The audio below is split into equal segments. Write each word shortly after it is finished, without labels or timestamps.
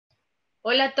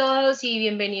Hola a todos y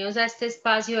bienvenidos a este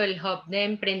espacio del Hub de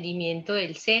Emprendimiento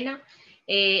del SENA.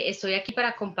 Estoy aquí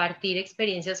para compartir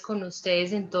experiencias con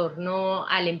ustedes en torno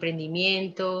al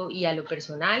emprendimiento y a lo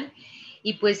personal.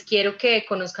 Y pues quiero que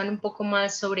conozcan un poco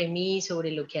más sobre mí,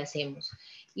 sobre lo que hacemos.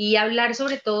 Y hablar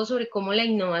sobre todo sobre cómo la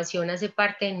innovación hace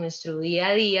parte de nuestro día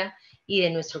a día y de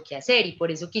nuestro quehacer. Y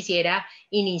por eso quisiera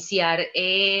iniciar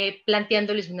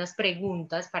planteándoles unas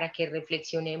preguntas para que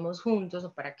reflexionemos juntos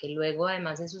o para que luego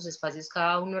además en sus espacios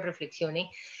cada uno reflexione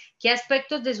qué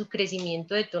aspectos de su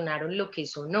crecimiento detonaron lo que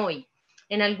son hoy.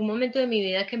 En algún momento de mi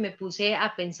vida que me puse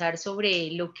a pensar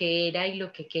sobre lo que era y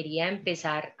lo que quería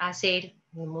empezar a hacer,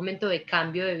 en un momento de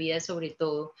cambio de vida sobre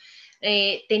todo,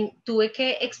 tuve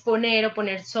que exponer o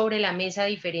poner sobre la mesa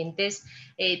diferentes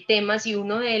temas y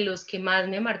uno de los que más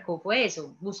me marcó fue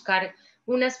eso, buscar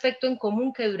un aspecto en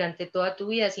común que durante toda tu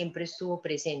vida siempre estuvo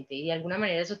presente y de alguna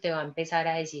manera eso te va a empezar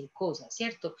a decir cosas,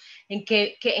 ¿cierto? En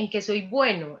qué soy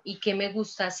bueno y qué me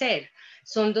gusta hacer.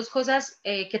 Son dos cosas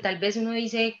que tal vez uno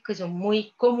dice que son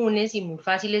muy comunes y muy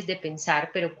fáciles de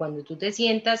pensar, pero cuando tú te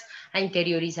sientas a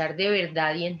interiorizar de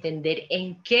verdad y entender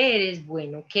en qué eres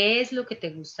bueno, qué es lo que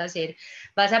te gusta hacer,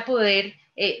 vas a poder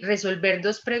resolver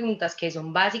dos preguntas que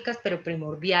son básicas pero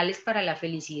primordiales para la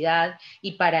felicidad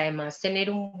y para además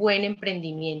tener un buen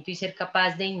emprendimiento y ser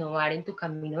capaz de innovar en tu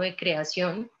camino de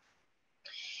creación,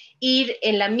 ir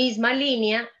en la misma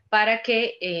línea para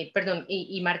que, perdón,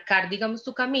 y marcar, digamos,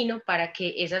 tu camino para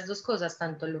que esas dos cosas,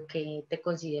 tanto lo que te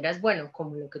consideras bueno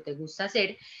como lo que te gusta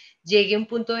hacer, llegue a un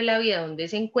punto de la vida donde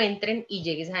se encuentren y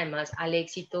llegues además al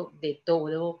éxito de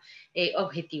todo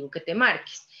objetivo que te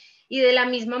marques. Y de la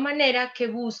misma manera que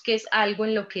busques algo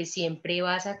en lo que siempre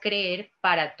vas a creer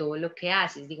para todo lo que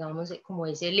haces, digamos, como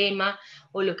ese lema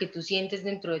o lo que tú sientes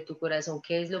dentro de tu corazón,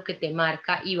 que es lo que te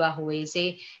marca y bajo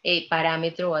ese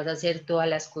parámetro vas a hacer todas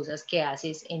las cosas que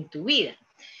haces en tu vida.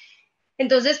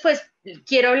 Entonces, pues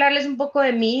quiero hablarles un poco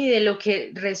de mí y de lo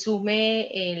que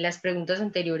resume las preguntas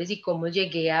anteriores y cómo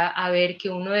llegué a ver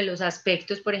que uno de los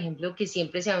aspectos, por ejemplo, que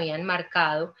siempre se habían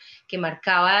marcado, que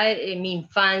marcaba mi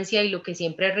infancia y lo que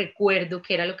siempre recuerdo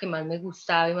que era lo que más me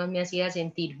gustaba y más me hacía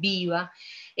sentir viva,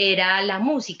 era la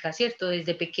música, ¿cierto?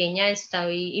 Desde pequeña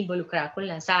estaba involucrada con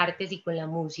las artes y con la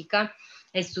música.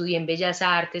 Estudié en Bellas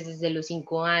Artes desde los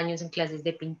 5 años, en clases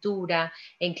de pintura,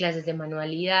 en clases de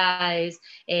manualidades,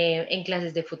 en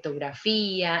clases de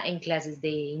fotografía, en clases de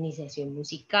iniciación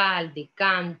musical, de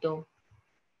canto.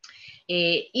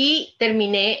 Y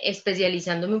terminé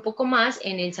especializándome un poco más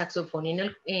en el saxofón y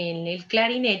en el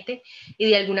clarinete y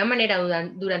de alguna manera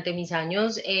durante mis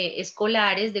años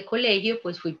escolares de colegio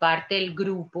pues fui parte del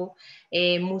grupo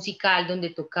musical donde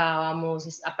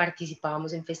tocábamos,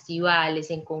 participábamos en festivales,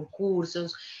 en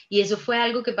concursos y eso fue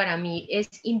algo que para mí es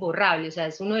imborrable, o sea,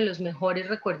 es uno de los mejores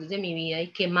recuerdos de mi vida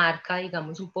y que marca,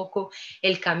 digamos, un poco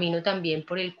el camino también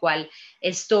por el cual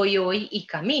estoy hoy y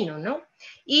camino, ¿no?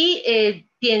 Y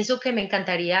pienso que me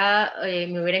encantaría,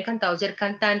 me hubiera encantado ser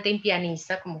cantante y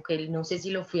pianista, como que no sé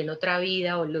si lo fui en otra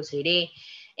vida o lo seré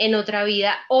en otra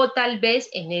vida, o tal vez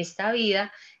en esta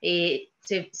vida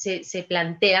se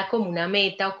plantea como una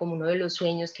meta o como uno de los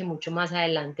sueños que mucho más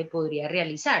adelante podría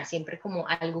realizar, siempre como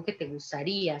algo que te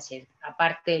gustaría hacer,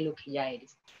 aparte de lo que ya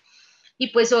eres. Y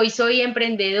pues hoy soy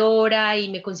emprendedora y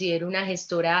me considero una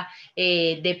gestora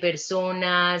de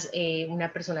personas,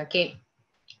 una persona que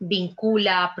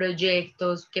vincula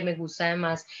proyectos, que me gusta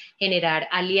además generar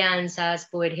alianzas,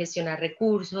 poder gestionar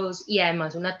recursos y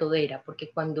además una todera, porque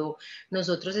cuando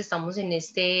nosotros estamos en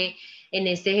este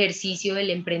ejercicio del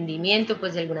emprendimiento,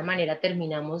 pues de alguna manera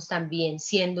terminamos también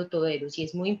siendo toderos y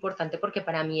es muy importante porque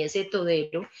para mí ese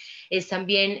todero es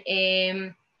también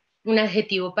un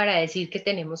adjetivo para decir que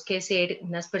tenemos que ser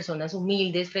unas personas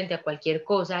humildes frente a cualquier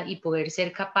cosa y poder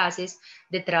ser capaces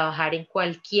de trabajar en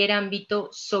cualquier ámbito,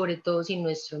 sobre todo si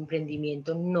nuestro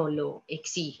emprendimiento no lo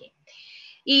exige.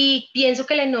 Y pienso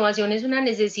que la innovación es una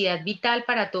necesidad vital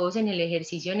para todos en el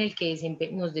ejercicio en el que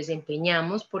nos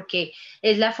desempeñamos, porque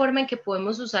es la forma en que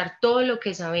podemos usar todo lo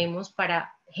que sabemos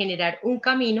para generar un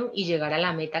camino y llegar a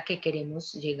la meta que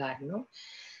queremos llegar, ¿no?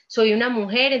 Soy una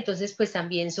mujer, entonces pues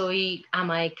también soy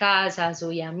ama de casa,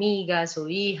 soy amiga,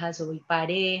 soy hija, soy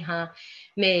pareja,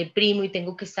 me deprimo y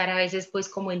tengo que estar a veces pues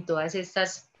como en todas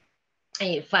estas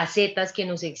facetas que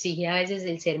nos exige a veces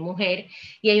el ser mujer.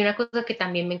 Y hay una cosa que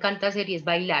también me encanta hacer y es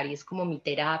bailar, y es como mi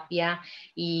terapia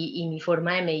y mi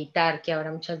forma de meditar, que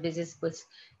ahora muchas veces pues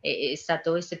está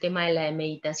todo este tema de la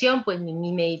meditación, pues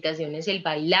mi meditación es el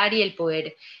bailar y el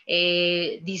poder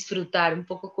disfrutar un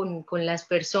poco con las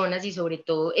personas y sobre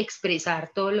todo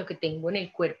expresar todo lo que tengo en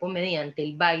el cuerpo mediante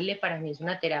el baile. Para mí es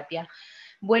una terapia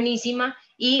buenísima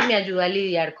y me ayuda a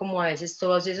lidiar como a veces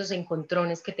todos esos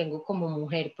encontrones que tengo como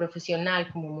mujer profesional,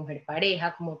 como mujer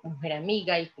pareja, como mujer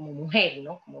amiga y como mujer,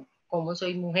 ¿no? Como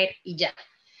soy mujer y ya.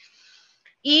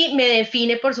 Y me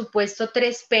define, por supuesto,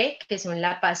 3P, que son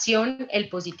la pasión, el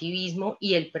positivismo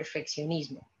y el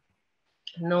perfeccionismo.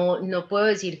 No puedo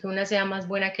decir que una sea más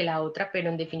buena que la otra, pero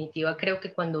en definitiva creo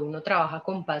que cuando uno trabaja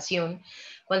con pasión,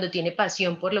 cuando tiene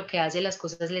pasión por lo que hace, las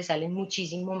cosas le salen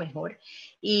muchísimo mejor.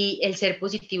 Y el ser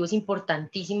positivo es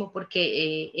importantísimo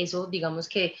porque eso, digamos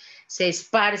que se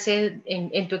esparce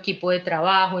en tu equipo de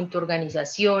trabajo, en tu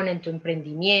organización, en tu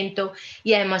emprendimiento,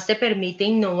 y además te permite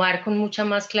innovar con mucha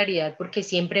más claridad porque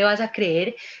siempre vas a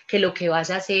creer que lo que vas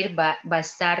a hacer va a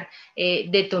estar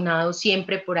detonado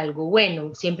siempre por algo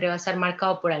bueno, siempre va a estar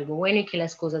marcado por algo bueno y que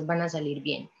las cosas van a salir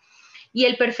bien. Y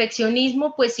el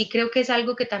perfeccionismo, pues sí creo que es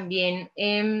algo que también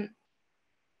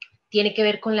tiene que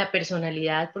ver con la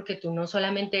personalidad, porque tú no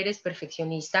solamente eres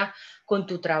perfeccionista con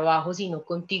tu trabajo, sino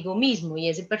contigo mismo. Y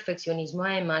ese perfeccionismo,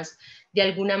 además, de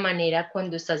alguna manera,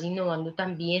 cuando estás innovando,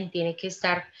 también tiene que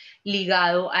estar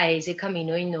ligado a ese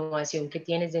camino de innovación que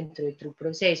tienes dentro de tu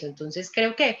proceso. Entonces,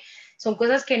 creo que son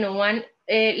cosas que no van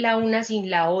la una sin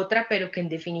la otra, pero que en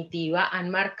definitiva han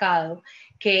marcado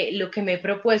que lo que me he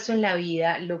propuesto en la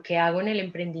vida, lo que hago en el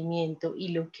emprendimiento y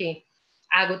lo que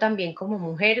hago también como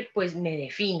mujer, pues me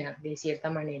defina de cierta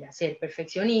manera, ser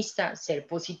perfeccionista, ser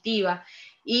positiva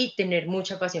y tener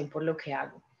mucha pasión por lo que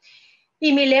hago.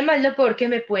 Y mi lema es lo peor que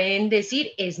me pueden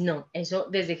decir es no. Eso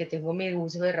desde que tengo mi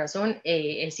uso de razón,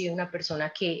 he sido una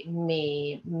persona que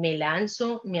me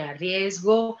lanzo, me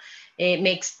arriesgo,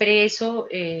 me expreso,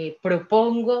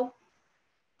 propongo,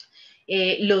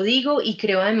 lo digo y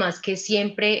creo además que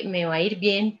siempre me va a ir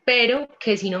bien, pero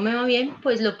que si no me va bien,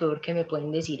 pues lo peor que me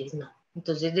pueden decir es no.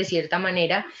 Entonces, de cierta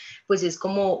manera, pues es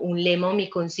como un lema o mi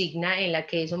consigna en la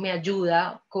que eso me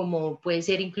ayuda, como puede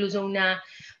ser incluso una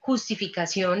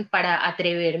justificación para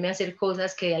atreverme a hacer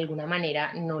cosas que de alguna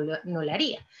manera no la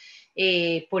haría.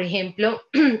 Por ejemplo,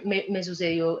 me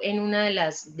sucedió en una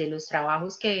de los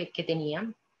trabajos que tenía,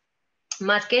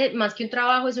 más que un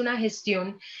trabajo, es una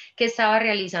gestión que estaba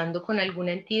realizando con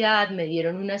alguna entidad, me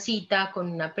dieron una cita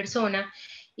con una persona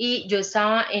y yo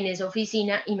estaba en esa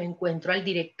oficina y me encuentro al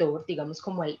director, digamos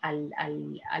como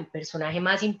al personaje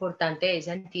más importante de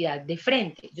esa entidad de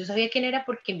frente. Yo sabía quién era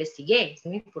porque investigué, es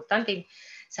muy importante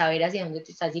saber hacia dónde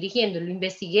te estás dirigiendo, lo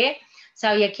investigué,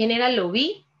 sabía quién era, lo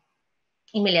vi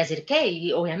y me le acerqué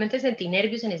y obviamente sentí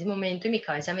nervios en ese momento y mi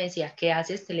cabeza me decía, ¿qué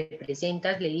haces? Te le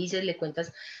presentas, le dices, le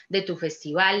cuentas de tu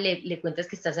festival, le cuentas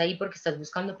que estás ahí porque estás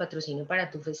buscando patrocinio para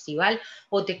tu festival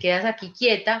o te quedas aquí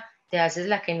quieta, te haces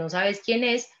la que no sabes quién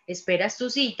es, esperas tu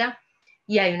cita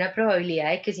y hay una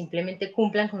probabilidad de que simplemente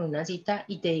cumplan con una cita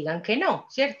y te digan que no,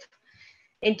 ¿cierto?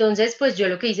 Entonces, pues yo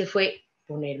lo que hice fue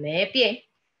ponerme de pie,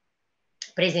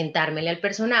 presentármele al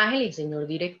personaje, le dije, señor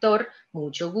director,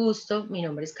 mucho gusto, mi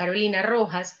nombre es Carolina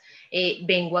Rojas,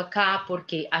 vengo acá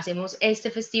porque hacemos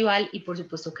este festival y por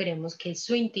supuesto queremos que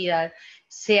su entidad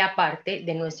sea parte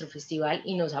de nuestro festival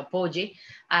y nos apoye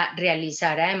a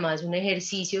realizar además un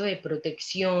ejercicio de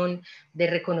protección, de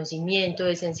reconocimiento,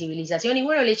 de sensibilización y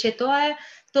bueno, le eché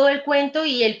todo el cuento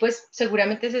y él pues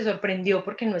seguramente se sorprendió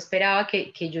porque no esperaba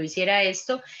que yo hiciera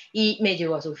esto y me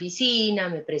llevó a su oficina,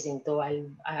 me presentó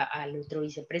al otro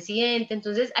vicepresidente,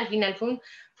 entonces al final fue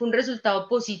un resultado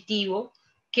positivo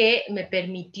que me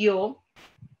permitió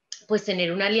pues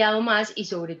tener un aliado más y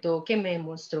sobre todo que me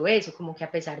demostró eso, como que a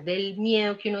pesar del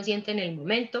miedo que uno siente en el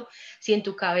momento, si en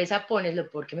tu cabeza pones lo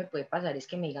peor que me puede pasar es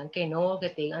que me digan que no, que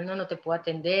te digan no, no te puedo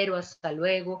atender o hasta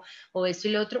luego o esto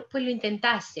y lo otro, pues lo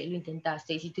intentaste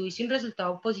y si tuviste un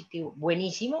resultado positivo,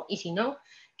 buenísimo y si no,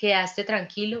 quedaste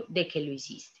tranquilo de que lo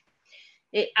hiciste.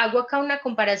 Hago acá una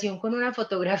comparación con una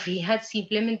fotografía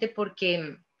simplemente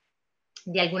porque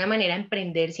de alguna manera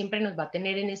emprender siempre nos va a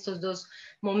tener en estos dos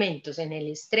momentos, en el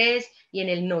estrés y en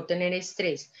el no tener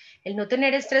estrés. El no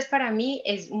tener estrés para mí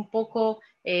es un poco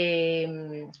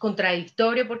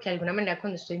contradictorio porque de alguna manera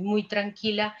cuando estoy muy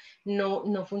tranquila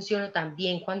no funciono tan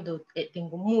bien cuando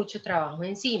tengo mucho trabajo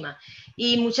encima.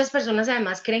 Y muchas personas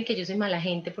además creen que yo soy mala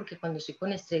gente porque cuando estoy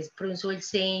con estrés frunzo el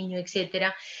ceño,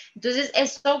 etcétera. Entonces,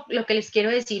 esto lo que les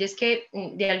quiero decir es que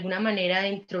de alguna manera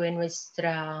dentro de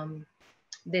nuestra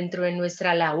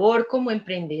labor como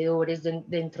emprendedores,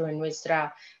 dentro de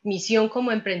nuestra misión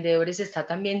como emprendedores está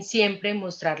también siempre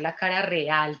mostrar la cara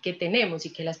real que tenemos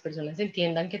y que las personas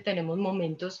entiendan que tenemos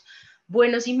momentos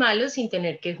buenos y malos sin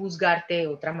tener que juzgarte de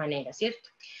otra manera, ¿cierto?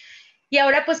 Y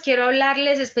ahora pues quiero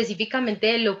hablarles específicamente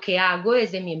de lo que hago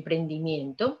desde mi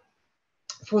emprendimiento.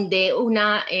 Fundé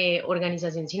una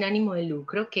organización sin ánimo de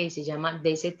lucro que se llama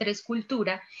DC3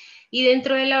 Cultura Y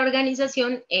dentro de la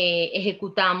organización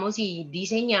ejecutamos y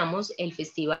diseñamos el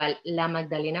festival La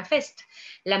Magdalena Fest.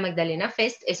 La Magdalena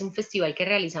Fest es un festival que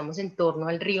realizamos en torno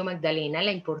al río Magdalena,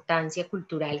 la importancia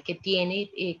cultural que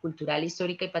tiene, cultural,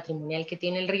 histórica y patrimonial que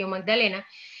tiene el río Magdalena.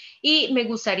 Y me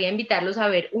gustaría invitarlos a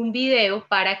ver un video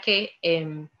para que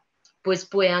pues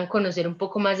puedan conocer un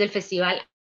poco más del festival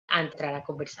antes de entrar a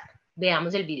conversar.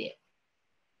 Veamos el video.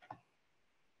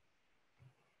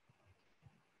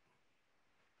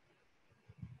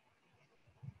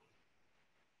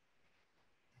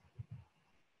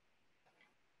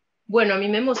 Bueno, a mí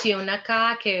me emociona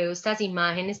cada que veo estas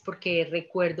imágenes porque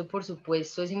recuerdo, por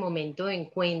supuesto, ese momento de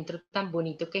encuentro tan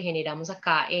bonito que generamos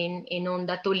acá en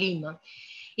Honda, Tolima,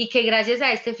 y que gracias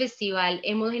a este festival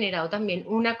hemos generado también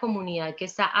una comunidad que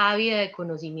está ávida de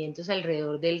conocimientos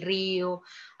alrededor del río,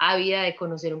 ávida de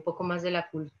conocer un poco más de la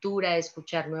cultura, de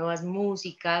escuchar nuevas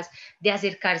músicas, de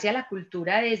acercarse a la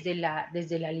cultura desde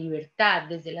la libertad,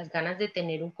 desde las ganas de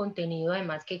tener un contenido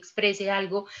además que exprese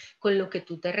algo con lo que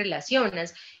tú te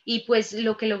relacionas. Y pues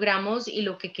lo que logramos y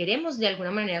lo que queremos de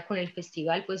alguna manera con el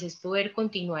festival pues es poder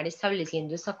continuar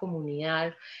estableciendo esta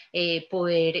comunidad,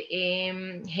 poder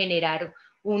generar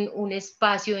un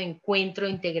espacio de encuentro,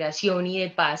 de integración y de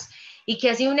paz, y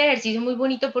que ha sido un ejercicio muy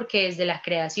bonito porque desde la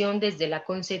creación, desde la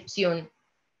concepción,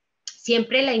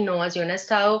 siempre la innovación ha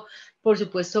estado, por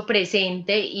supuesto,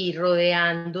 presente y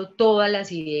rodeando todas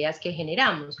las ideas que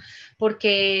generamos,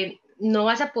 porque no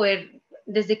vas a poder,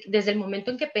 desde el momento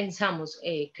en que pensamos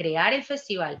crear el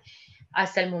festival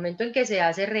hasta el momento en que se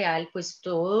hace real, pues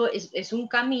todo es un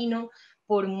camino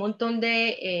por un montón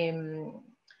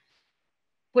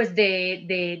pues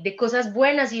de cosas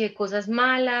buenas y de cosas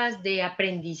malas, de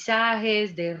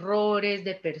aprendizajes, de errores,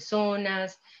 de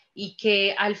personas, y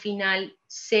que al final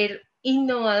ser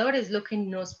innovador es lo que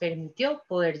nos permitió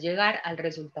poder llegar al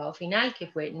resultado final, que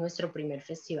fue nuestro primer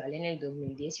festival en el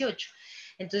 2018.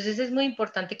 Entonces es muy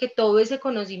importante que todo ese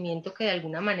conocimiento que de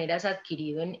alguna manera has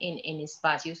adquirido en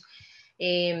espacios,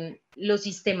 lo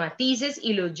sistematices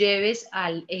y lo lleves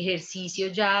al ejercicio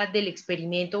ya del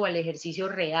experimento o al ejercicio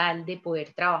real de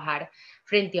poder trabajar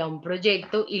frente a un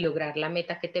proyecto y lograr la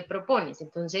meta que te propones.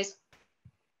 Entonces,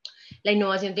 la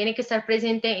innovación tiene que estar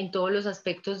presente en todos los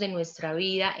aspectos de nuestra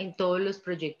vida, en todos los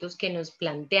proyectos que nos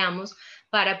planteamos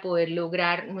para poder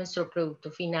lograr nuestro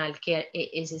producto final, que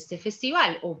es este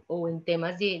festival, o en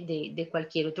temas de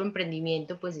cualquier otro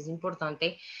emprendimiento, pues es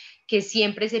importante que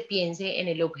siempre se piense en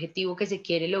el objetivo que se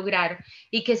quiere lograr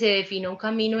y que se defina un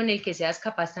camino en el que seas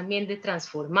capaz también de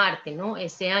transformarte, ¿no?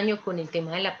 Este año con el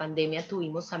tema de la pandemia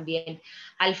tuvimos también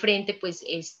al frente pues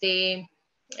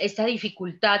esta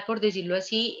dificultad, por decirlo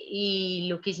así, y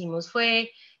lo que hicimos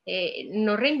fue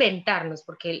no reinventarnos,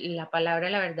 porque la palabra,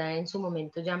 la verdad, en su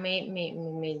momento ya me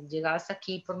llegaba hasta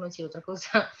aquí, por no decir otra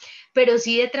cosa, pero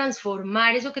sí de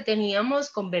transformar eso que teníamos,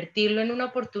 convertirlo en una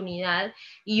oportunidad,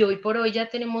 y hoy por hoy ya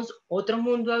tenemos otro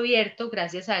mundo abierto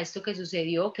gracias a esto que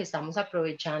sucedió, que estamos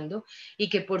aprovechando y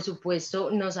que por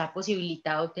supuesto nos ha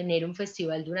posibilitado tener un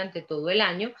festival durante todo el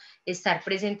año, estar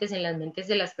presentes en las mentes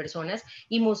de las personas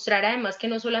y mostrar además que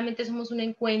no solamente somos un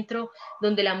encuentro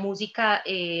donde la música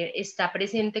está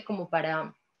presente como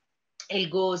para el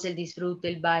goce, el disfrute,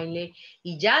 el baile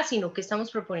y ya, sino que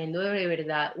estamos proponiendo de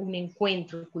verdad un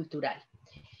encuentro cultural.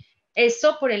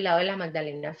 Esto por el lado de la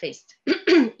Magdalena Fest.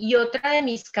 Y otra de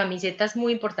mis camisetas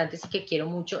muy importantes y que quiero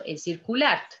mucho es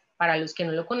Circulart. Para los que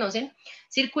no lo conocen,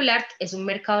 Circulart es un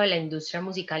mercado de la industria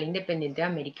musical independiente de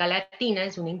América Latina,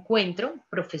 es un encuentro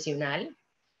profesional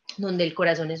donde el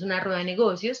corazón es una rueda de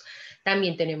negocios.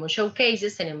 También tenemos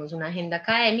showcases, tenemos una agenda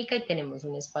académica y tenemos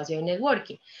un espacio de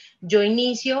networking. Yo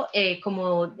inicio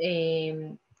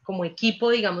como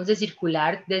equipo, digamos, de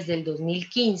Circular desde el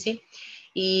 2015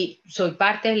 y soy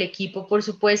parte del equipo, por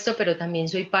supuesto, pero también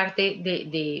soy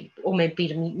parte o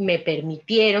me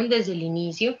permitieron desde el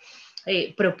inicio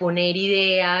proponer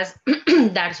ideas,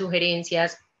 dar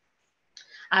sugerencias,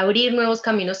 abrir nuevos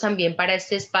caminos también para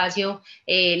este espacio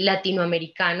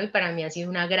latinoamericano, y para mí ha sido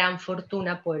una gran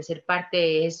fortuna poder ser parte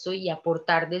de esto y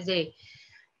aportar desde,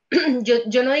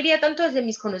 yo no diría tanto desde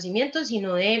mis conocimientos,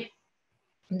 sino de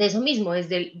eso mismo,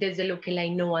 desde lo que la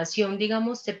innovación,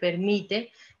 digamos, te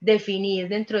permite definir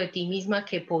dentro de ti misma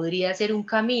que podría ser un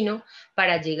camino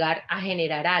para llegar a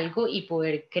generar algo y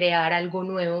poder crear algo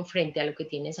nuevo frente a lo que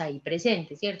tienes ahí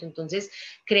presente, ¿cierto? Entonces,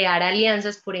 crear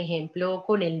alianzas, por ejemplo,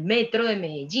 con el metro de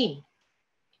Medellín.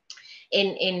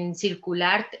 En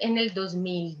Circular, en el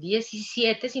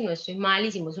 2017, si no estoy mal,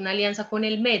 hicimos una alianza con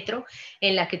el metro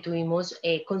en la que tuvimos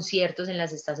conciertos en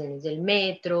las estaciones del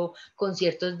metro,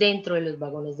 conciertos dentro de los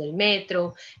vagones del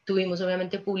metro, tuvimos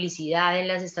obviamente publicidad en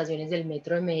las estaciones del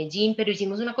metro de Medellín, pero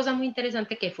hicimos una cosa muy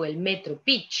interesante que fue el Metro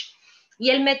Pitch. Y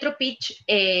el Metro Pitch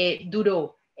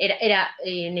era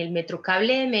en el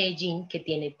Metrocable de Medellín, que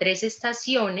tiene 3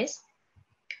 estaciones,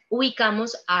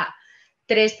 ubicamos a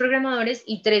 3 programadores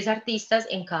y 3 artistas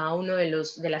en cada uno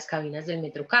de las cabinas del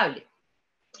Metrocable.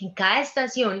 En cada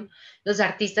estación, los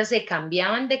artistas se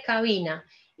cambiaban de cabina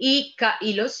y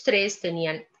los 3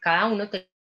 tenían, cada uno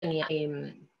tenía,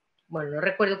 bueno, no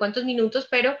recuerdo cuántos minutos,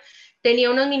 pero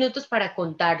tenía unos minutos para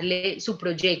contarle su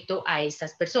proyecto a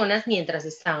estas personas mientras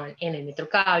estaban en el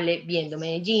Metrocable, viendo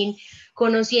Medellín,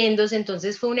 conociéndose.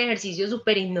 Entonces fue un ejercicio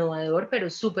súper innovador, pero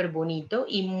súper bonito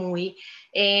y muy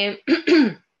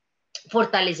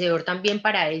fortalecedor también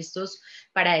para estos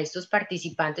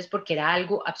participantes, porque era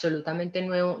algo absolutamente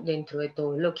nuevo dentro de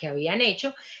todo lo que habían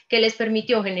hecho, que les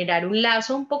permitió generar un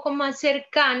lazo un poco más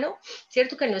cercano,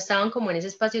 ¿cierto? Que no estaban como en ese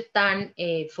espacio tan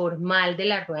formal de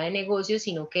la rueda de negocios,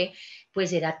 sino que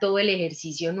pues era todo el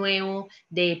ejercicio nuevo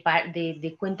de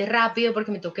cuente rápido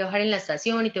porque me tengo que bajar en la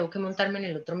estación y tengo que montarme en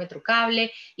el otro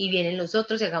Metrocable y vienen los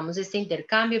otros y hagamos este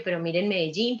intercambio, pero miren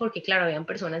Medellín, porque claro, habían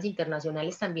personas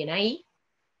internacionales también ahí.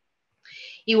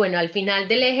 Y bueno, al final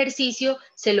del ejercicio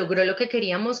se logró lo que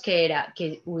queríamos, que era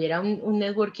que hubiera un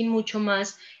networking mucho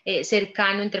más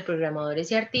cercano entre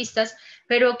programadores y artistas,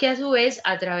 pero que a su vez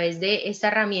a través de esta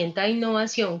herramienta de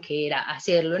innovación, que era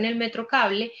hacerlo en el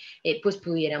Metrocable, pues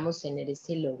pudiéramos tener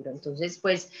este logro. Entonces,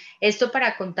 pues esto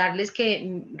para contarles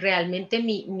que realmente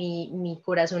mi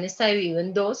corazón está dividido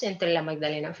en dos, entre la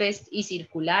Magdalena Fest y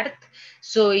Circular.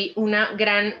 Soy una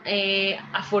gran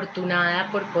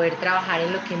afortunada por poder trabajar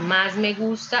en lo que más me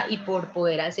gusta y por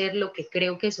poder hacer lo que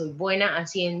creo que soy buena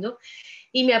haciendo,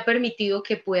 y me ha permitido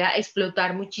que pueda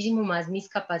explotar muchísimo más mis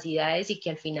capacidades y que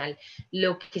al final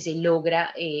lo que se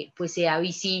logra pues sea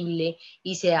visible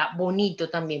y sea bonito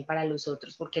también para los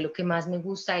otros, porque lo que más me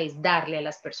gusta es darle a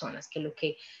las personas, que lo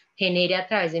que genere a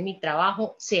través de mi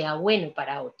trabajo sea bueno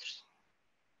para otros.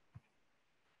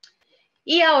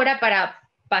 Y ahora, para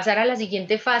pasar a la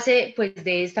siguiente fase pues,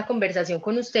 de esta conversación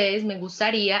con ustedes, me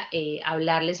gustaría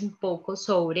hablarles un poco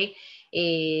sobre,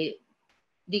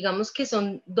 digamos que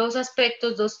son 2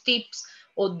 aspectos, 2 tips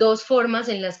o 2 formas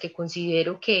en las que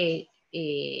considero que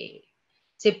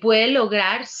se puede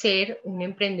lograr ser un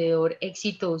emprendedor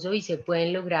exitoso y se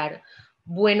pueden lograr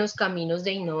buenos caminos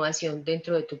de innovación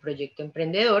dentro de tu proyecto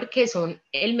emprendedor, que son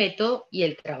el método y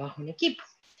el trabajo en equipo.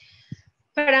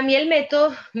 Para mí el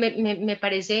método me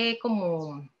parece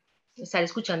como estar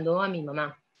escuchando a mi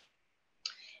mamá,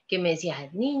 que me decía,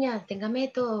 niña, tenga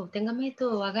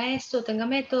método, haga esto, tenga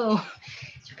método.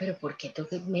 Yo, pero ¿por qué tengo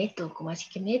método? ¿Cómo así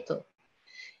que método?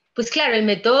 Pues claro, el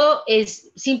método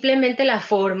es simplemente la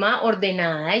forma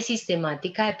ordenada y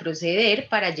sistemática de proceder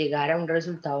para llegar a un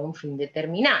resultado, a un fin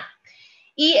determinado.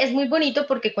 Y es muy bonito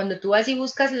porque cuando tú vas y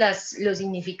buscas los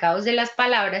significados de las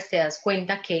palabras, te das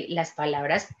cuenta que las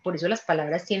palabras, por eso las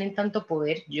palabras tienen tanto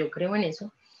poder, yo creo en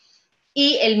eso.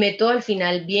 Y el método al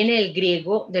final viene del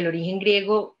griego, del origen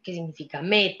griego, que significa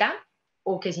meta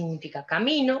o que significa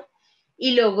camino,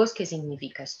 y logos, que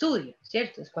significa estudio,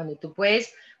 ¿cierto? Es cuando tú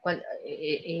puedes,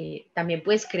 también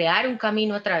puedes crear un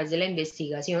camino a través de la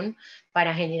investigación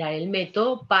para generar el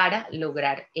método para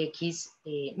lograr X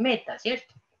meta,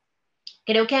 ¿cierto?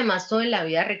 Creo que además todo en la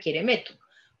vida requiere método.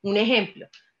 Un ejemplo,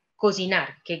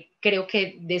 cocinar, que creo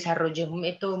que desarrollé un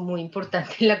método muy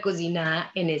importante en la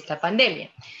cocinada en esta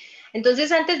pandemia.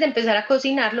 Entonces, antes de empezar a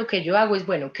cocinar, lo que yo hago es,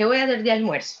 bueno, ¿qué voy a hacer de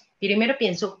almuerzo? Primero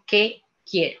pienso, ¿qué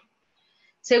quiero?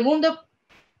 Segundo,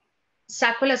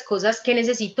 saco las cosas que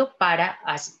necesito para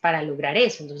lograr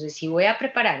eso. Entonces, si voy a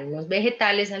preparar unos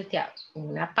vegetales salteados,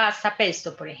 una pasta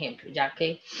pesto, por ejemplo, ya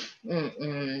que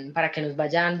para que nos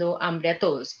vaya dando hambre a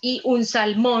todos, y un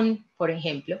salmón, por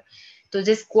ejemplo,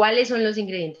 entonces, ¿cuáles son los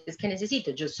ingredientes que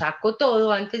necesito? Yo saco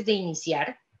todo antes de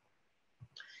iniciar,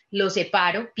 lo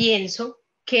separo, pienso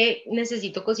qué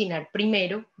necesito cocinar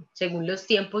primero según los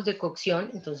tiempos de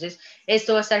cocción. Entonces,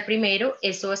 esto va a estar primero,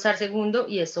 esto va a estar segundo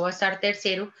y esto va a estar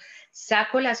tercero.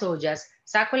 Saco las ollas,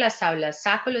 saco las tablas,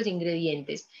 saco los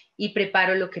ingredientes y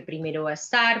preparo lo que primero va a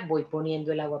estar, voy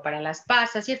poniendo el agua para las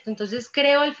pastas, ¿cierto? Entonces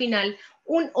creo al final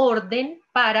un orden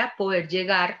para poder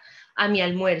llegar a mi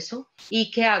almuerzo.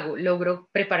 ¿Y qué hago? Logro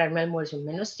preparar mi almuerzo en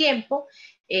menos tiempo,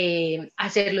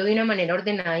 hacerlo de una manera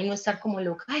ordenada y no estar como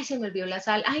loca, ay, se me olvidó la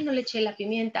sal, ay, no le eché la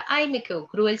pimienta, ay, me quedó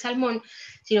crudo el salmón,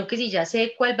 sino que si ya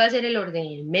sé cuál va a ser el orden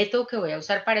y el método que voy a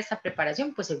usar para esta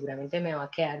preparación, pues seguramente me va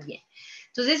a quedar bien.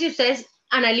 Entonces, si ustedes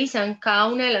analizan cada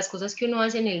una de las cosas que uno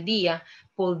hace en el día,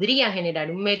 podría generar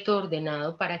un método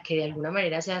ordenado para que de alguna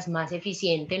manera seas más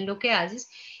eficiente en lo que haces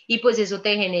y pues eso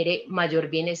te genere mayor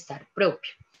bienestar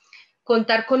propio.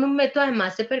 Contar con un método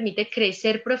además te permite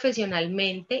crecer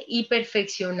profesionalmente y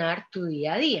perfeccionar tu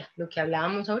día a día, lo que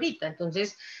hablábamos ahorita.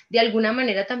 Entonces, de alguna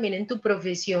manera también en tu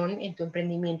profesión, en tu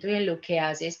emprendimiento y en lo que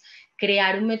haces,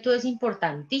 crear un método es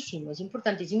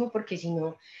importantísimo porque si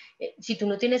no, si tú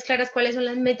no tienes claras cuáles son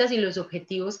las metas y los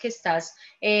objetivos que estás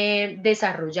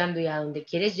desarrollando y a dónde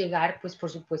quieres llegar, pues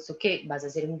por supuesto que vas a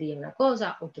hacer un día una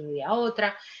cosa, otro día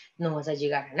otra, no vas a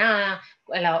llegar a nada.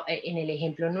 En el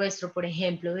ejemplo nuestro, por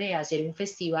ejemplo, de hacer un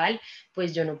festival,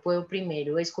 pues yo no puedo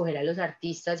primero escoger a los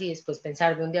artistas y después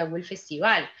pensar dónde hago el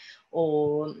festival,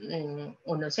 o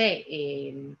no sé,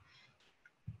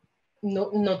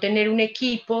 no tener un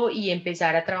equipo y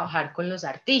empezar a trabajar con los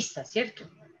artistas, ¿cierto?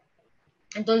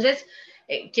 Entonces,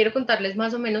 quiero contarles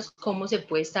más o menos cómo se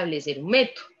puede establecer un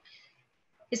método.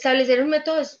 Establecer un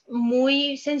método es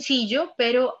muy sencillo,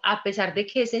 pero a pesar de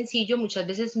que es sencillo, muchas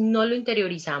veces no lo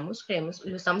interiorizamos, creemos,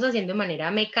 lo estamos haciendo de manera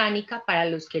mecánica. Para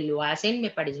los que lo hacen, me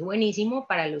parece buenísimo,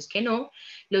 para los que no,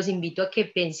 los invito a que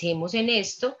pensemos en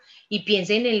esto y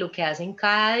piensen en lo que hacen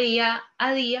cada día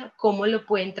a día, cómo lo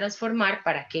pueden transformar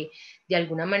para que de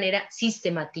alguna manera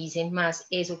sistematicen más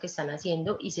eso que están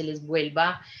haciendo y se les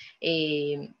vuelva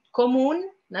común,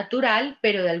 natural,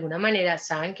 pero de alguna manera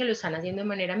saben que lo están haciendo de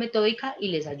manera metódica y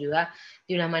les ayuda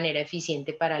de una manera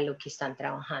eficiente para lo que están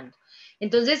trabajando.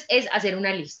 Entonces es hacer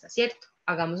una lista, ¿cierto?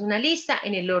 Hagamos una lista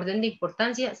en el orden de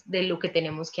importancias de lo que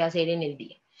tenemos que hacer en el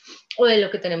día, o de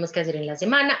lo que tenemos que hacer en la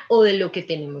semana, o de lo que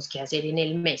tenemos que hacer en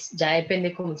el mes. Ya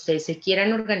depende cómo ustedes se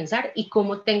quieran organizar y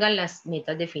cómo tengan las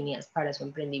metas definidas para su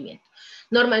emprendimiento.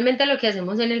 Normalmente lo que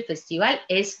hacemos en el festival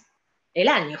es el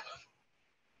año.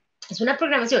 Es una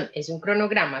programación, es un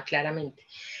cronograma, claramente.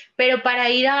 Pero para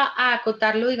ir a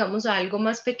acotarlo, digamos, a algo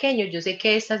más pequeño, yo sé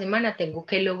que esta semana tengo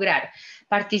que lograr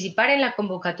participar en la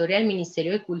convocatoria del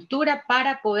Ministerio de Cultura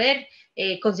para poder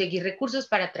conseguir recursos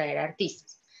para traer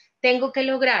artistas. Tengo que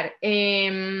lograr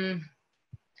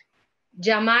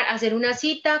llamar, hacer una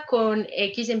cita con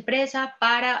X empresa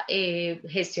para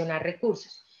gestionar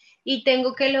recursos. Y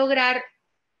tengo que lograr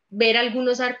ver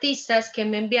algunos artistas que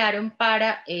me enviaron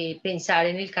para pensar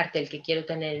en el cartel que quiero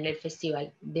tener en el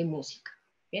festival de música.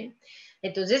 ¿Bien?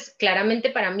 Entonces,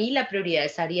 claramente para mí la prioridad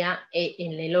estaría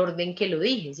en el orden que lo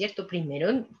dije, ¿cierto?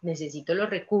 Primero necesito los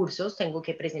recursos, tengo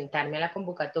que presentarme a la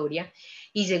convocatoria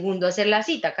y segundo hacer la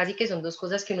cita, casi que son dos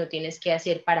cosas que uno tienes que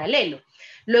hacer paralelo.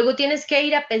 Luego tienes que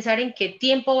ir a pensar en qué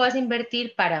tiempo vas a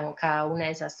invertir para cada una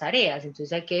de esas tareas,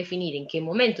 entonces hay que definir en qué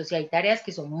momento. Si hay tareas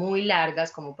que son muy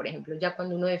largas, como por ejemplo ya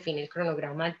cuando uno define el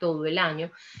cronograma todo el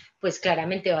año, pues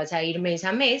claramente vas a ir mes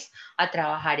a mes a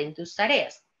trabajar en tus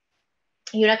tareas.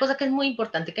 Y una cosa que es muy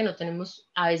importante que no tenemos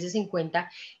a veces en cuenta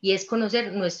y es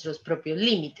conocer nuestros propios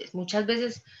límites. Muchas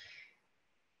veces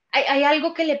hay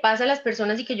algo que le pasa a las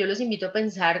personas y que yo los invito a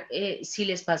pensar si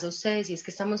les pasa a ustedes, y es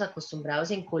que estamos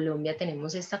acostumbrados en Colombia,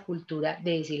 tenemos esta cultura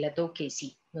de decirle a todo que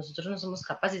sí. Nosotros no somos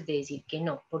capaces de decir que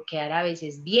no, por quedar a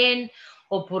veces bien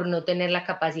o por no tener la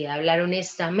capacidad de hablar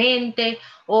honestamente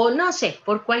o no sé,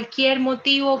 por cualquier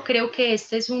motivo. Creo que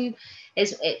este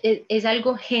es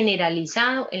algo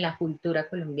generalizado en la cultura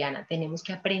colombiana. Tenemos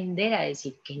que aprender a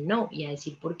decir que no y a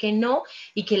decir por qué no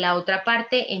y que la otra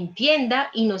parte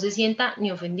entienda y no se sienta ni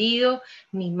ofendido,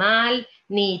 ni mal,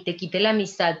 ni te quite la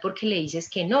amistad porque le dices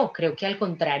que no. Creo que al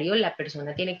contrario, la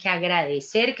persona tiene que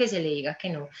agradecer que se le diga que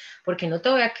no, porque no te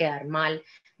voy a quedar mal,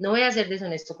 no voy a ser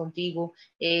deshonesto contigo,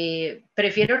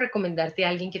 prefiero recomendarte a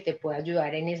alguien que te pueda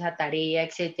ayudar en esa tarea,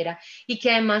 etcétera, y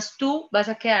que además tú vas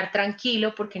a quedar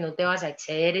tranquilo porque no te vas a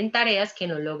exceder en tareas que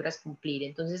no logras cumplir.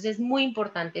 Entonces es muy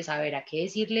importante saber a qué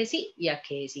decirle sí y a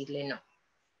qué decirle no.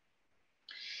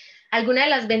 Alguna de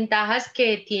las ventajas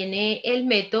que tiene el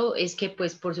método es que,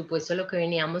 pues, por supuesto, lo que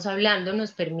veníamos hablando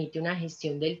nos permite una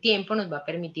gestión del tiempo, nos va a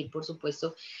permitir, por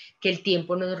supuesto, que el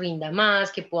tiempo nos rinda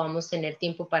más, que podamos tener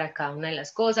tiempo para cada una de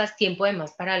las cosas, tiempo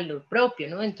además para lo propio,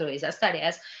 ¿no? Dentro de esas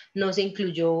tareas no se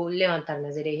incluyó levantarme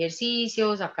a hacer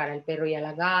ejercicio, sacar al perro y a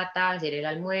la gata, hacer el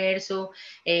almuerzo,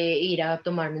 ir a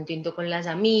tomarme un tinto con las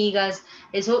amigas.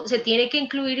 Eso se tiene que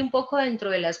incluir un poco dentro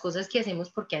de las cosas que hacemos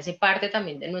porque hace parte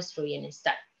también de nuestro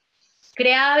bienestar.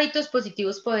 Crea hábitos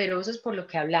positivos poderosos, por lo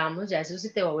que hablamos, ya eso se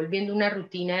te va volviendo una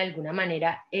rutina de alguna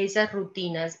manera. Esas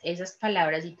rutinas, esas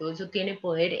palabras y todo eso tiene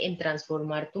poder en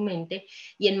transformar tu mente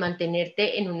y en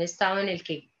mantenerte en un estado en el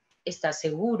que estás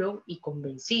seguro y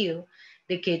convencido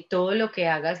de que todo lo que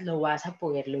hagas lo vas a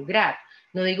poder lograr.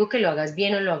 No digo que lo hagas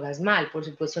bien o lo hagas mal, por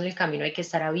supuesto en el camino hay que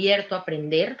estar abierto a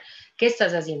aprender qué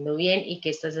estás haciendo bien y qué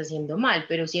estás haciendo mal,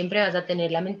 pero siempre vas a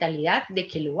tener la mentalidad de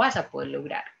que lo vas a poder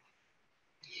lograr.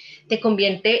 Te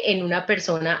convierte en una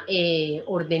persona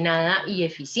ordenada y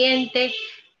eficiente,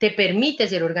 te permite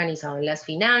ser organizado en las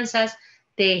finanzas,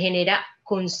 te genera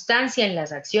constancia en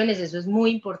las acciones. Eso es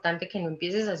muy importante, que no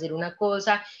empieces a hacer una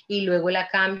cosa y luego la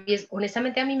cambies.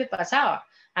 Honestamente a mí me pasaba.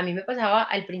 A mí me pasaba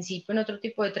al principio en otro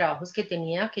tipo de trabajos que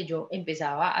tenía, que yo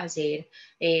empezaba a hacer,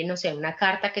 no sé, una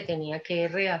carta que tenía que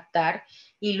redactar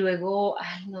y luego,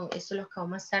 ay no, esto lo acabo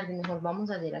más tarde, mejor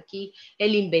vamos a hacer aquí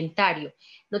el inventario.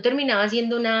 No terminaba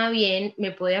haciendo nada bien,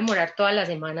 me podía demorar toda la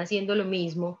semana haciendo lo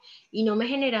mismo y no me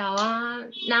generaba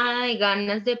nada de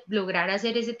ganas de lograr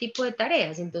hacer ese tipo de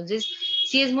tareas. Entonces,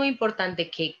 sí es muy importante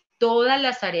que todas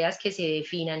las tareas que se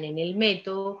definan en el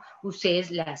método,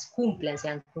 ustedes las cumplan,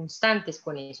 sean constantes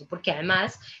con eso, porque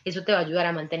además eso te va a ayudar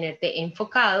a mantenerte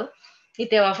enfocado y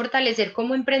te va a fortalecer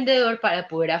como emprendedor para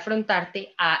poder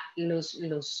afrontarte a los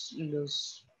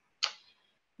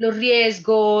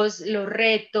riesgos, los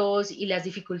retos y las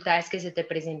dificultades que se te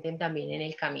presenten también en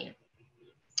el camino.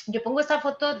 Yo pongo esta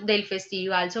foto del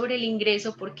festival sobre el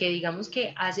ingreso porque digamos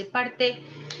que hace parte,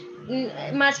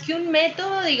 más que un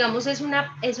método, digamos, es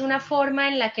una forma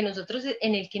en la que nosotros,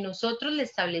 en el que nosotros le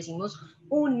establecimos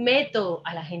un método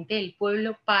a la gente del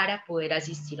pueblo para poder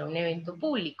asistir a un evento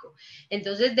público.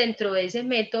 Entonces, dentro de ese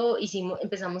método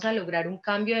empezamos a lograr un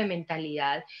cambio de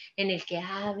mentalidad en el que,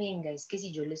 venga, es que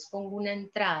si yo les pongo una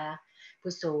entrada,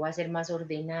 pues todo va a ser más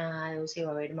ordenado, se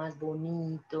va a ver más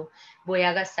bonito, voy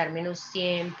a gastar menos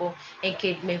tiempo, en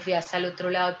que me fui hasta el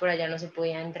otro lado y por allá no se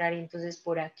podía entrar, y entonces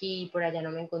por aquí, por allá no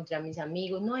me encontré a mis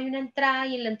amigos. No, hay una entrada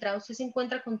y en la entrada usted se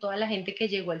encuentra con toda la gente que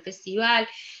llegó al festival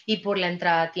y por la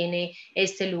entrada tiene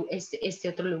este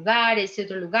otro lugar, este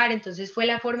otro lugar. Entonces fue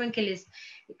la forma en que les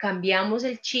cambiamos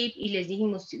el chip y les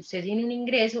dijimos, si usted tiene un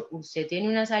ingreso, usted tiene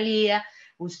una salida,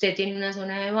 usted tiene una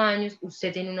zona de baños,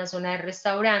 usted tiene una zona de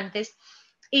restaurantes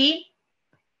y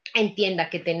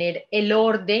entienda que tener el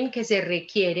orden que se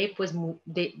requiere, pues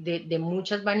de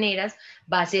muchas maneras,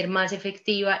 va a ser más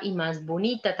efectiva y más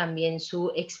bonita también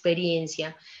su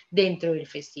experiencia dentro del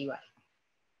festival.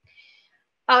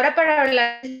 Ahora, para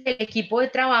hablar del equipo de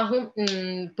trabajo,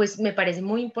 pues me parece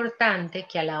muy importante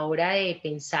que a la hora de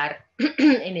pensar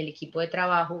en el equipo de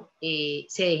trabajo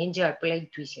se dejen llevar por la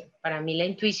intuición. Para mí la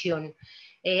intuición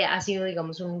ha sido,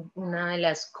 digamos, una de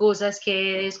las cosas que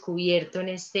he descubierto en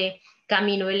este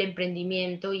camino del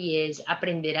emprendimiento, y es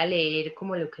aprender a leer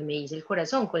como lo que me dice el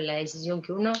corazón, con la decisión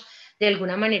que uno de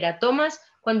alguna manera tomas.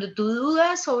 Cuando tú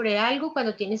dudas sobre algo,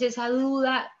 cuando tienes esa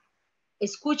duda,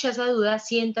 escucha esa duda,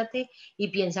 siéntate y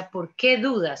piensa por qué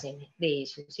dudas de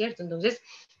eso, ¿cierto? Entonces,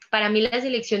 para mí la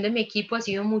selección de mi equipo ha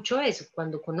sido mucho eso.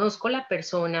 Cuando conozco a la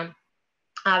persona,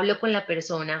 hablo con la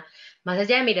persona, más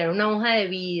allá de mirar una hoja de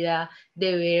vida,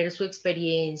 de ver su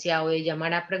experiencia o de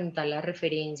llamar a preguntar las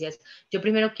referencias, yo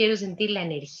primero quiero sentir la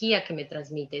energía que me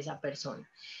transmite esa persona.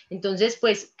 Entonces,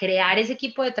 pues crear ese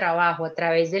equipo de trabajo a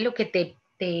través de lo que te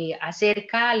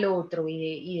acerca al otro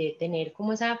y de tener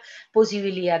como esa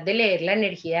posibilidad de leer la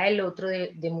energía del otro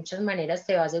de muchas maneras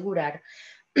te va a asegurar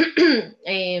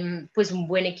pues un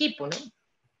buen equipo, ¿no?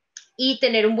 Y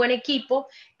tener un buen equipo,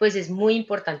 pues es muy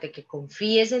importante que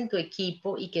confíes en tu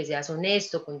equipo y que seas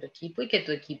honesto con tu equipo y que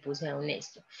tu equipo sea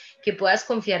honesto. Que puedas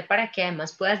confiar para que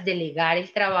además puedas delegar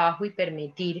el trabajo y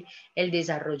permitir el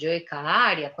desarrollo de cada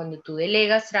área. Cuando tú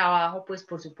delegas trabajo, pues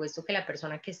por supuesto que la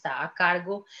persona que está a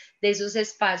cargo de esos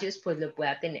espacios, pues lo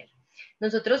pueda tener.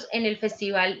 Nosotros en el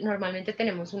festival normalmente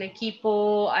tenemos un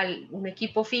equipo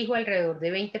fijo alrededor de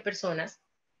 20 personas.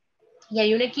 Y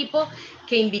hay un equipo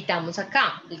que invitamos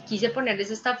acá. Quise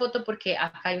ponerles esta foto porque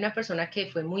acá hay una persona que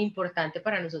fue muy importante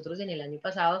para nosotros en el año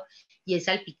pasado, y es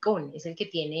Salpicón, es el que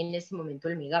tiene en este momento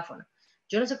el megáfono.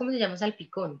 Yo no sé cómo se llama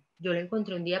Salpicón. Yo lo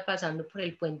encontré un día pasando por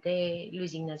el puente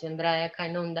Luis Ignacio Andrade acá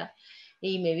en Honda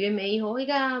y me vio y me dijo,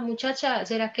 oiga muchacha,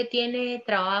 ¿será que tiene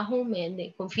trabajo?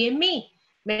 Confía en mí.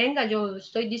 Venga, yo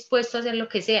estoy dispuesto a hacer lo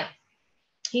que sea.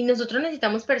 Y nosotros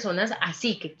necesitamos personas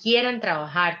así, que quieran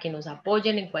trabajar, que nos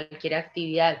apoyen en cualquier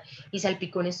actividad. Y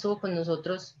Salpicón estuvo con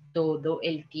nosotros todo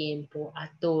el tiempo,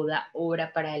 a toda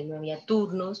hora. Para él no había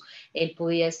turnos, él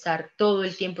podía estar todo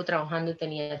el tiempo trabajando,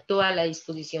 tenía toda la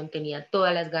disposición, tenía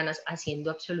todas las ganas,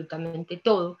 haciendo absolutamente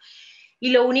todo. Y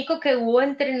lo único que hubo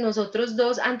entre nosotros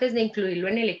dos antes de incluirlo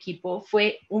en el equipo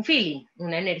fue un feeling,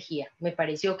 una energía. Me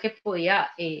pareció que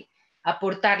podía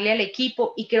aportarle al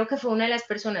equipo, y creo que fue una de las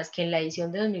personas que en la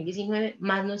edición de 2019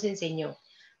 más nos enseñó,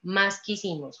 más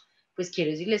quisimos. Pues quiero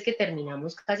decirles que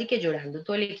terminamos casi que llorando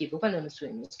todo el equipo cuando nos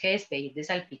tuvimos que despedir de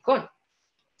Salpicón.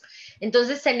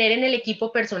 Entonces, tener en el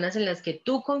equipo personas en las que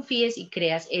tú confíes y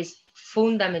creas es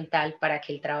fundamental para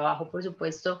que el trabajo, por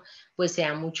supuesto, pues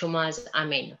sea mucho más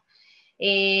ameno.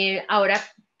 Ahora,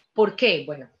 ¿por qué?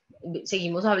 Bueno,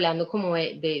 seguimos hablando como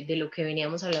de lo que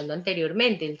veníamos hablando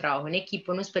anteriormente. El trabajo en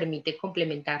equipo nos permite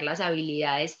complementar las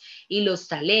habilidades y los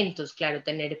talentos, claro,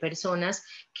 tener personas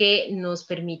que nos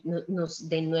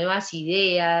den nuevas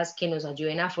ideas, que nos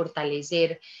ayuden a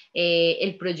fortalecer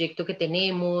el proyecto que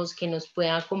tenemos, que nos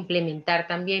puedan complementar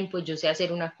también, pues yo sé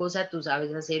hacer una cosa, tú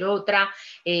sabes hacer otra,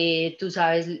 tú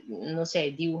sabes, no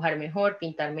sé, dibujar mejor,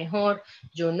 pintar mejor,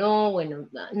 yo no, bueno,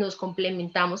 nos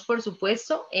complementamos, por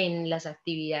supuesto, en las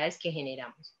actividades que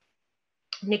generamos.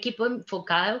 Un equipo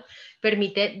enfocado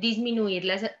permite disminuir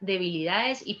las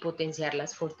debilidades y potenciar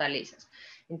las fortalezas.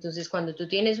 Entonces, cuando tú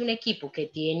tienes un equipo que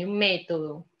tiene un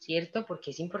método, ¿cierto?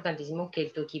 Porque es importantísimo que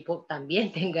tu equipo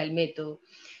también tenga el método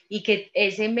y que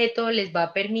ese método les va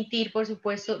a permitir, por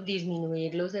supuesto,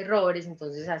 disminuir los errores,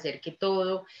 entonces hacer que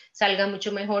todo salga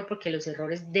mucho mejor porque los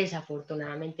errores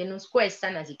desafortunadamente nos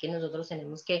cuestan, así que nosotros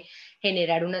tenemos que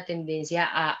generar una tendencia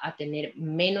a tener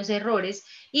menos errores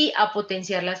y a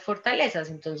potenciar las fortalezas.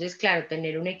 Entonces, claro,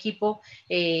 tener un equipo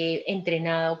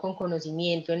entrenado con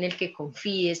conocimiento en el que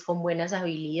confíes, con buenas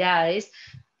habilidades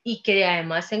y que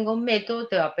además tenga un método,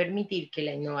 te va a permitir que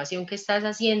la innovación que estás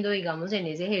haciendo, digamos, en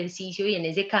ese ejercicio y en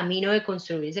ese camino de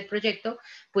construir ese proyecto,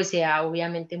 pues sea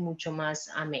obviamente mucho más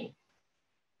ameno.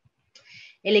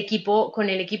 Con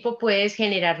el equipo puedes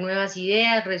generar nuevas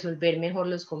ideas, resolver mejor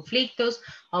los conflictos,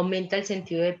 aumenta el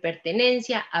sentido de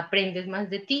pertenencia, aprendes más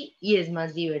de ti y es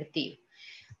más divertido.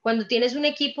 Cuando tienes un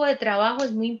equipo de trabajo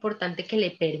es muy importante que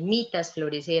le permitas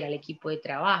florecer al equipo de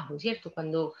trabajo, ¿cierto?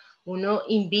 Cuando uno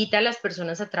invita a las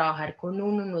personas a trabajar con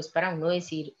uno, no es para uno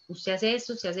decir, usted hace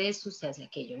esto, usted hace esto, usted hace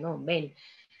aquello, no, ven,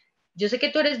 yo sé que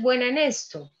tú eres buena en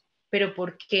esto, pero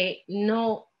 ¿por qué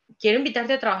no? Quiero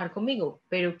invitarte a trabajar conmigo,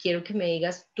 pero quiero que me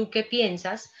digas tú qué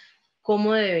piensas,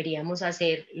 cómo deberíamos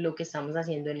hacer lo que estamos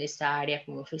haciendo en esta área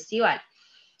como festival.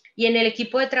 Y en el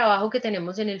equipo de trabajo que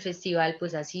tenemos en el festival,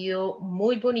 pues ha sido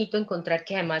muy bonito encontrar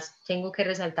que además tengo que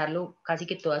resaltarlo, casi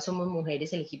que todas somos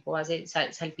mujeres, el equipo base,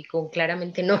 Salpicón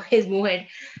claramente no es mujer,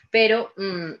 pero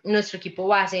nuestro equipo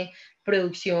base,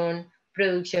 producción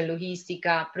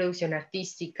logística, producción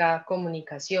artística,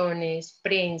 comunicaciones,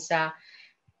 prensa,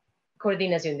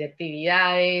 coordinación de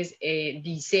actividades,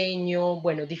 diseño,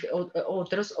 bueno,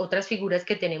 otras figuras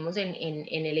que tenemos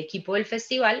en el equipo del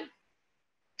festival,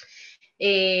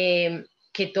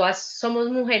 que todas somos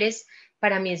mujeres,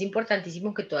 para mí es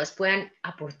importantísimo que todas puedan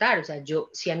aportar. O sea,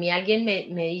 si a mí alguien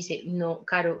me dice, no,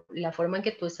 Caro, la forma en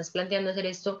que tú estás planteando hacer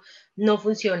esto no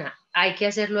funciona, hay que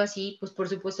hacerlo así, pues por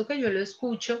supuesto que yo lo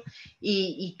escucho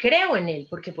y creo en él,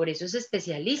 porque por eso es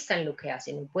especialista en lo que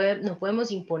hace. No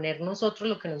podemos imponer nosotros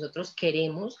lo que nosotros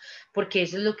queremos, porque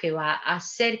eso es lo que va a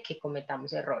hacer que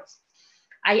cometamos errores.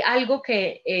 Hay algo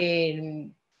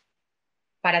que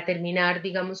para terminar,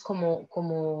 digamos, como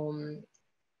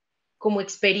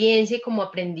experiencia y como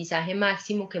aprendizaje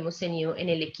máximo que hemos tenido en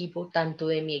el equipo, tanto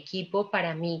de mi equipo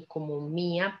para mí como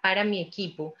mía para mi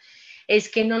equipo, es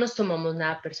que no nos tomamos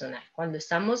nada personal. Cuando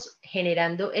estamos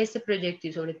generando este proyecto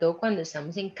y sobre todo cuando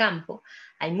estamos en campo,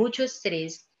 hay mucho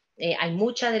estrés, hay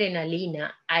mucha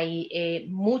adrenalina, hay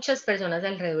muchas personas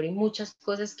alrededor y muchas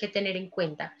cosas que tener en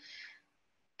cuenta,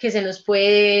 que se nos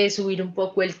puede subir un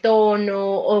poco el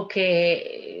tono o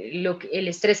que el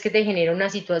estrés que te genera una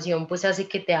situación pues hace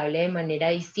que te hable de manera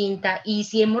distinta. Y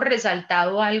si hemos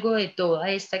resaltado algo de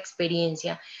toda esta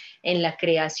experiencia en la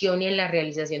creación y en la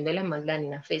realización de la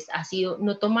Magdalena Fest, ha sido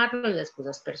no tomarnos las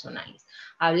cosas personales,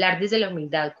 hablar desde la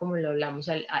humildad como lo hablamos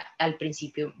al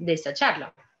principio de esta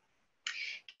charla,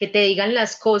 que te digan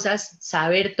las cosas,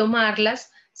 saber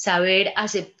tomarlas, saber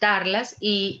aceptarlas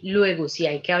y luego si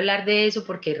hay que hablar de eso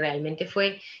porque realmente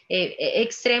fue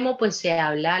extremo, pues se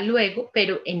habla luego,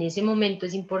 pero en ese momento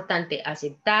es importante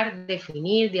aceptar,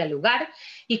 definir, dialogar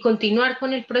y continuar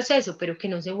con el proceso, pero que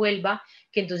no se vuelva,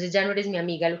 que entonces ya no eres mi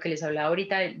amiga, lo que les hablaba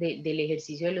ahorita del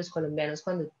ejercicio de los colombianos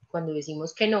cuando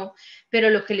decimos que no, pero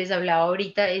lo que les hablaba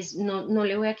ahorita es no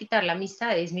le voy a quitar la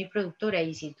amistad, es mi productora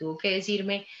y si tuvo que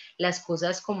decirme las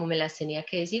cosas como me las tenía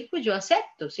que decir, pues yo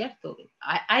acepto, ¿cierto?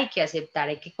 Hay que aceptar,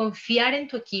 hay que confiar en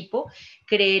tu equipo,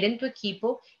 creer en tu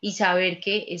equipo y saber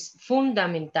que es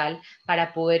fundamental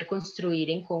para poder construir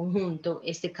en conjunto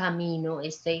este camino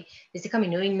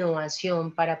de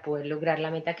innovación para poder lograr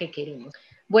la meta que queremos.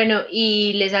 Bueno,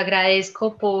 y les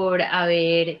agradezco por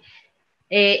haber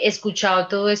escuchado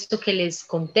todo esto que les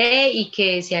conté y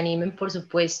que se animen, por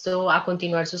supuesto, a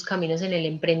continuar sus caminos en el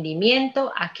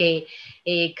emprendimiento, a que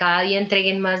cada día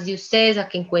entreguen más de ustedes, a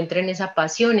que encuentren esa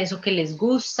pasión, eso que les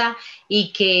gusta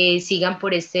y que sigan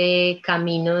por este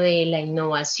camino de la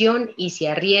innovación y se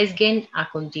arriesguen a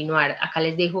continuar. Acá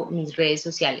les dejo mis redes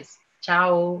sociales.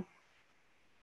 Chao.